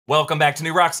Welcome back to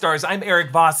New Rockstars. I'm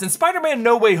Erik Voss, and Spider-Man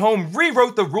No Way Home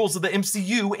rewrote the rules of the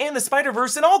MCU and the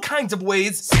Spider-Verse in all kinds of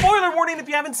ways. Spoiler warning if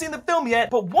you haven't seen the film yet,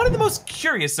 but one of the most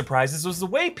curious surprises was the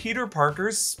way Peter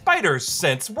Parker's spider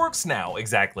sense works now,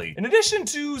 exactly. In addition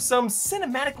to some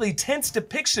cinematically tense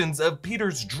depictions of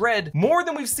Peter's dread, more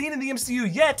than we've seen in the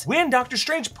MCU yet, when Doctor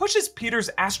Strange pushes Peter's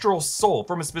astral soul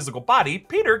from his physical body,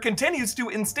 Peter continues to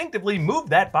instinctively move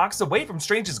that box away from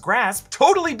Strange's grasp,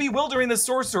 totally bewildering the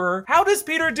sorcerer. How does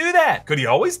Peter do that? Could he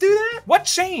always do that? What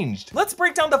changed? Let's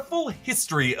break down the full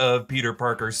history of Peter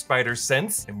Parker's spider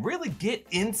sense and really get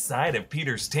inside of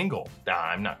Peter's tingle.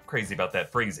 I'm not crazy about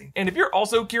that phrasing. And if you're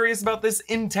also curious about this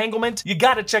entanglement, you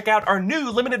gotta check out our new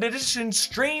limited edition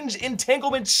Strange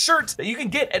Entanglement shirt that you can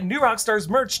get at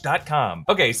newrockstarsmerch.com.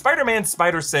 Okay, Spider-Man's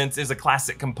spider sense is a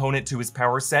classic component to his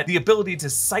power set, the ability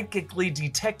to psychically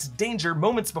detect danger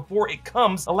moments before it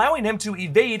comes, allowing him to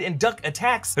evade and duck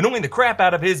attacks, annoying the crap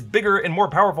out of his bigger and more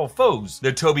powerful foes.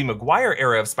 The Tobey Maguire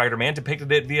era of Spider-Man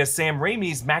depicted it via Sam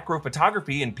Raimi's macro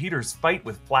photography in Peter's fight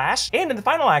with Flash, and in the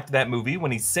final act of that movie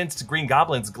when he sensed Green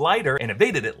Goblin's glider and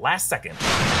evaded it last second.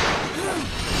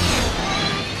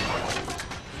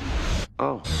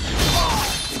 Oh.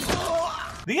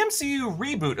 The MCU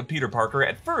reboot of Peter Parker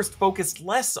at first focused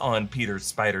less on Peter's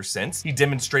spider sense. He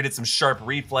demonstrated some sharp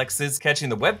reflexes catching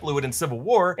the web fluid in Civil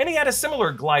War, and he had a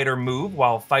similar glider move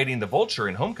while fighting the Vulture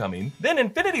in Homecoming. Then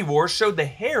Infinity War showed the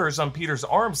hairs on Peter's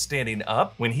arms standing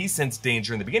up when he sensed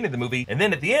danger in the beginning of the movie, and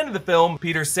then at the end of the film,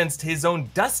 Peter sensed his own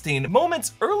dusting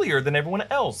moments earlier than everyone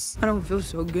else. I don't feel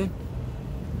so good.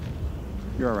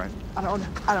 You're all right. I don't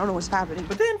know what's happening.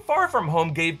 But then Far From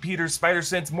Home gave Peter's spider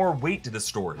sense more weight to the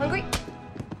story. Hungry?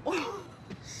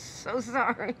 So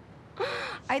sorry.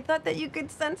 I thought that you could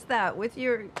sense that with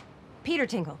your Peter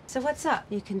Tingle. So what's up?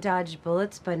 You can dodge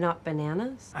bullets but not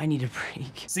bananas? I need a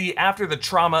break. See, after the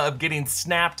trauma of getting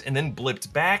snapped and then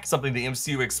blipped back, something the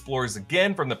MCU explores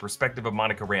again from the perspective of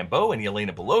Monica Rambeau and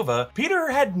Yelena Belova,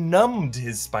 Peter had numbed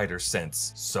his spider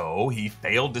sense. So he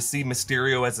failed to see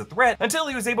Mysterio as a threat until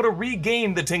he was able to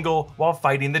regain the tingle while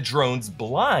fighting the drones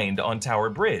blind on Tower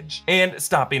Bridge, and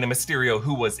stopping a Mysterio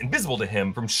who was invisible to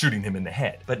him from shooting him in the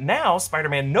head. But now,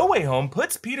 Spider-Man No Way Home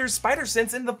puts Peter's spider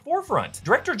sense in the forefront.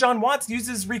 Director John Watts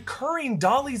uses recurring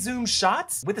dolly zoom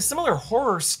shots with a similar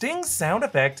horror sting sound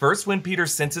effect, first when Peter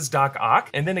senses Doc Ock,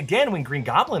 and then again when Green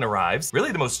Goblin arrives.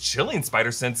 Really the most chilling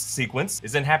spider sense sequence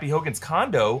is in Happy Hogan's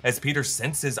condo as Peter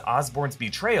senses Osborn's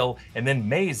betrayal and then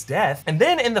May's death. And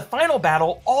then in the final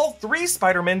battle, all three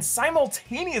Spider-Men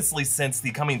simultaneously sense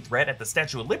the coming threat at the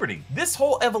Statue of Liberty. This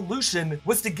whole evolution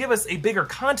was to give us a bigger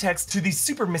context to the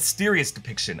super mysterious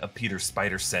depiction of Peter's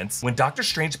spider sense when Doctor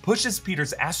Strange pushes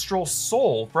Peter's astral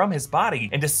soul from his body,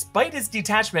 and despite his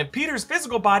detachment, Peter's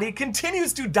physical body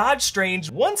continues to dodge Strange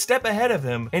one step ahead of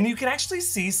him, and you can actually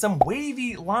see some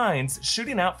wavy lines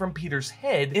shooting out from Peter's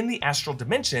head in the astral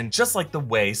dimension, just like the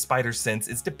way spider sense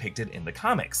is depicted in the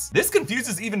comics. This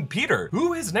confuses even Peter,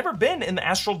 who has never been in the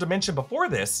astral dimension before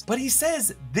this, but he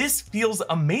says this feels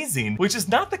amazing, which is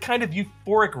not the kind of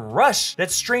euphoric rush that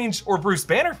Strange or Bruce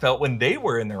Banner felt when they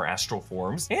were in their astral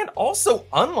forms. And also,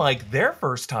 unlike their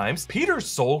first times, Peter's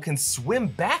soul can swim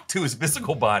back to his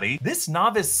physical body. This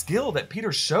novice skill that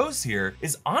Peter shows here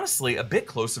is honestly a bit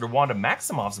closer to Wanda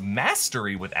Maximoff's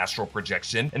mastery with astral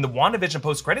projection in the WandaVision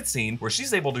post-credit scene, where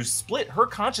she's able to split her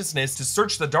consciousness to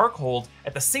search the Darkhold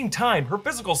at the same time her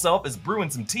physical self is brewing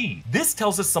some tea. This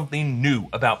tells us something new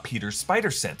about Peter's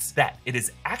spider sense, that it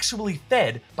is actually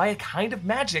fed by a kind of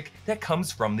magic that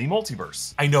comes from the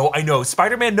multiverse. I know,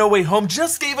 Spider-Man No Way Home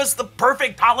just gave us the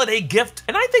perfect holiday gift,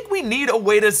 and I think we need a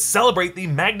way to celebrate the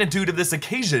magnitude of this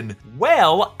occasion.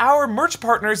 Well, our merch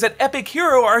partners at Epic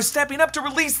Hero are stepping up to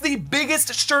release the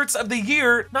biggest shirts of the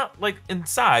year, not like in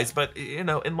size, but in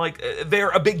like they're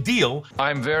a big deal.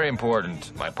 I'm very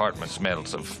important. My apartment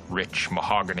smells of rich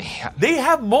mahogany. They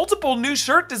have multiple new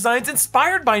shirt designs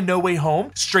inspired by No Way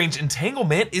Home. Strange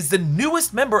Entanglement is the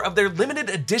newest member of their limited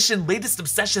edition Latest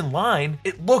Obsession line.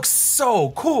 It looks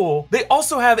so cool. They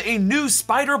also have a new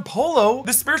Spider Polo,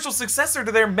 the spiritual successor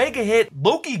to their mega hit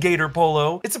Loki Gator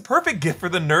Polo. It's a perfect gift for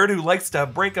the nerd who likes to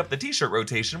break up the t-shirt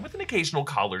rotation with an occasional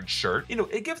collared shirt. You know,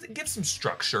 it gives some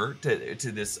structure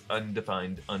to this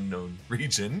undefined, unknown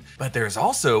region. But there's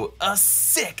also a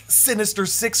sick Sinister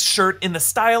Six shirt in the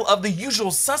style of the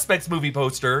Usual Suspects movie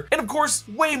poster, and of course,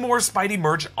 way more Spidey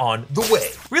merch on the way.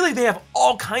 Really, they have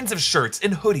all kinds of shirts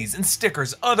and hoodies and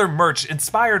stickers, other merch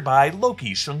inspired by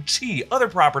Loki, Shang-Chi, other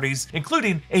properties,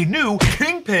 including a new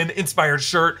Kingpin-inspired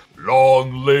shirt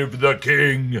Long live the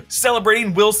king,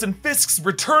 celebrating Wilson Fisk's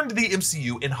return to the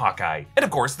MCU in Hawkeye. And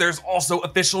of course, there's also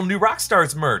official new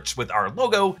Rockstars merch with our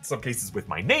logo, in some cases with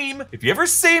my name. If you ever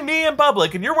see me in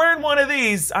public and you're wearing one of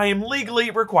these, I am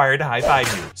legally required to high five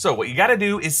you. So what you gotta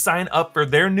do is sign up for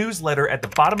their newsletter at the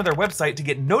bottom of their website to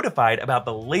get notified about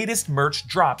the latest merch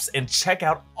drops and check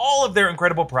out all of their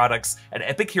incredible products at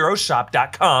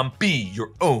epicheroshop.com. Be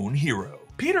your own hero.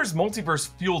 Peter's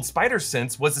multiverse-fueled spider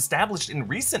sense was established in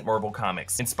recent Marvel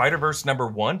comics. In Spider-Verse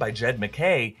 #1 by Jed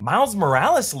MacKay, Miles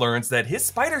Morales learns that his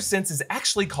spider sense is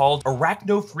actually called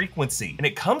arachnofrequency, and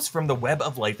it comes from the web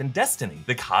of life and destiny,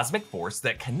 the cosmic force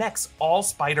that connects all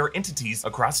spider entities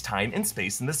across time and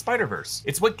space in the Spider-Verse.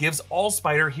 It's what gives all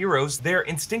spider heroes their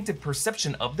instinctive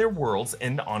perception of their worlds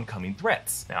and oncoming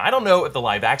threats. Now, I don't know if the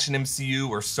live-action MCU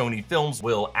or Sony films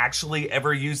will actually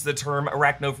ever use the term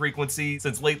arachnofrequency,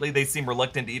 since lately they seem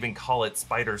reluctant to even call it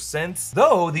spider sense,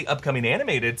 though the upcoming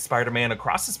animated Spider-Man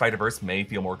Across the Spider-Verse may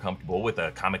feel more comfortable with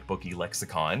a comic booky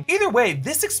lexicon. Either way,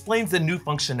 this explains the new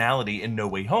functionality in No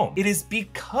Way Home. It is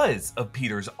because of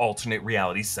Peter's alternate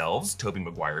reality selves, Tobey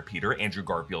Maguire Peter, Andrew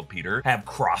Garfield Peter, have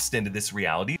crossed into this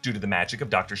reality due to the magic of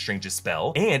Doctor Strange's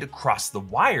spell, and crossed the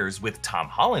wires with Tom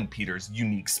Holland Peter's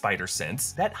unique spider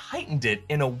sense that heightened it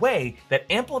in a way that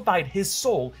amplified his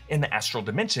soul in the astral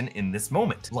dimension in this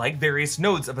moment. Like various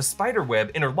nodes of a spider web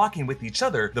interlocking with each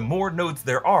other, the more nodes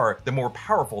there are, the more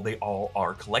powerful they all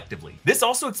are collectively. This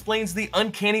also explains the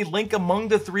uncanny link among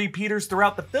the three Peters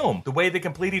throughout the film, the way they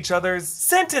complete each other's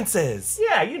sentences.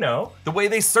 Yeah, you know. The way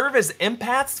they serve as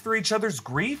empaths for each other's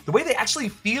grief, the way they actually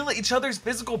feel each other's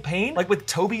physical pain, like with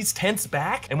Tobey's tense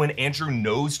back, and when Andrew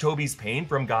knows Tobey's pain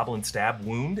from Goblin's stab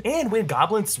wound, and when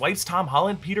Goblin swipes Tom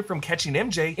Holland Peter from catching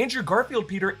MJ, Andrew Garfield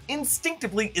Peter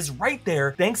instinctively is right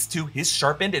there thanks to his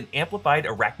sharpened and amplified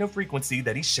arachnofrequency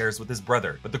that he shares with his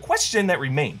brother. But the question that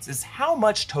remains is how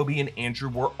much Tobey and Andrew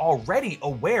were already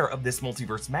aware of this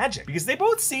multiverse magic, because they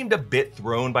both seemed a bit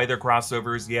thrown by their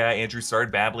crossovers. Yeah, Andrew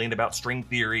started babbling about string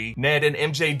theory. Ned and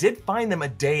MJ did find them a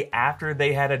day after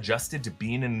they had adjusted to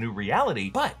being in a new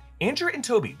reality, but Andrew and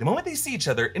Tobey, the moment they see each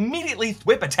other, immediately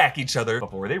whip attack each other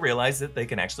before they realize that they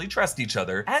can actually trust each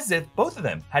other, as if both of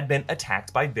them had been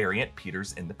attacked by variant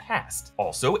Peters in the past.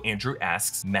 Also, Andrew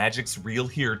asks, "Magic's real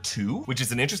here too?" Which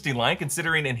is an interesting line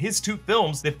considering in his two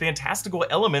films, the fantastical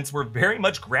elements were very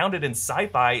much grounded in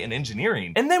sci-fi and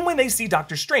engineering. And then when they see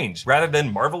Doctor Strange, rather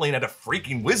than marveling at a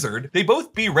freaking wizard, they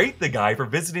both berate the guy for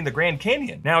visiting the Grand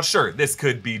Canyon. Now sure, this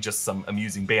could be just some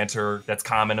amusing banter that's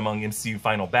common among MCU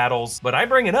final battles, but I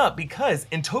bring it up because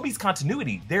in Tobey's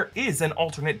continuity, there is an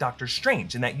alternate Doctor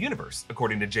Strange in that universe,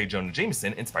 according to J. Jonah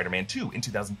Jameson in Spider-Man 2 in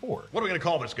 2004. What are we gonna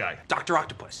call this guy? Dr.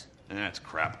 Octopus. That's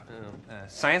crap.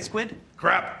 Science Squid?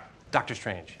 Crap. Doctor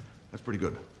Strange. That's pretty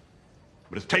good.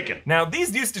 But it's taken. Now,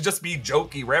 these used to just be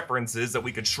jokey references that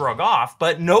we could shrug off,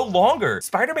 but no longer.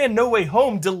 Spider-Man No Way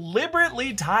Home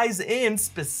deliberately ties in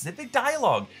specific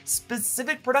dialogue,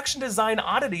 specific production design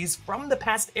oddities from the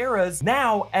past eras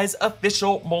now as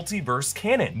official multiverse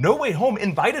canon. No Way Home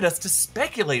invited us to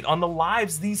speculate on the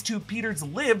lives these two Peters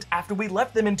lived after we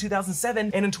left them in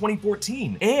 2007 and in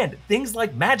 2014, and things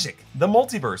like magic, the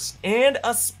multiverse, and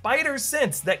a spider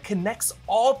sense that connects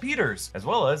all Peters, as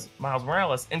well as Miles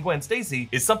Morales and Gwen Stacy,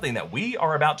 is something that we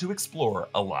are about to explore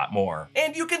a lot more.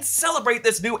 And you can celebrate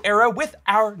this new era with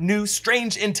our new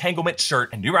Strange Entanglement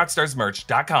shirt at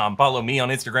newrockstarsmerch.com. Follow me on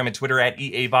Instagram and Twitter at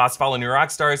EA Voss. Follow New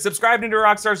Rockstars. Subscribe to New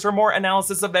Rockstars for more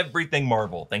analysis of everything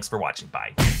Marvel. Thanks for watching.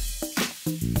 Bye.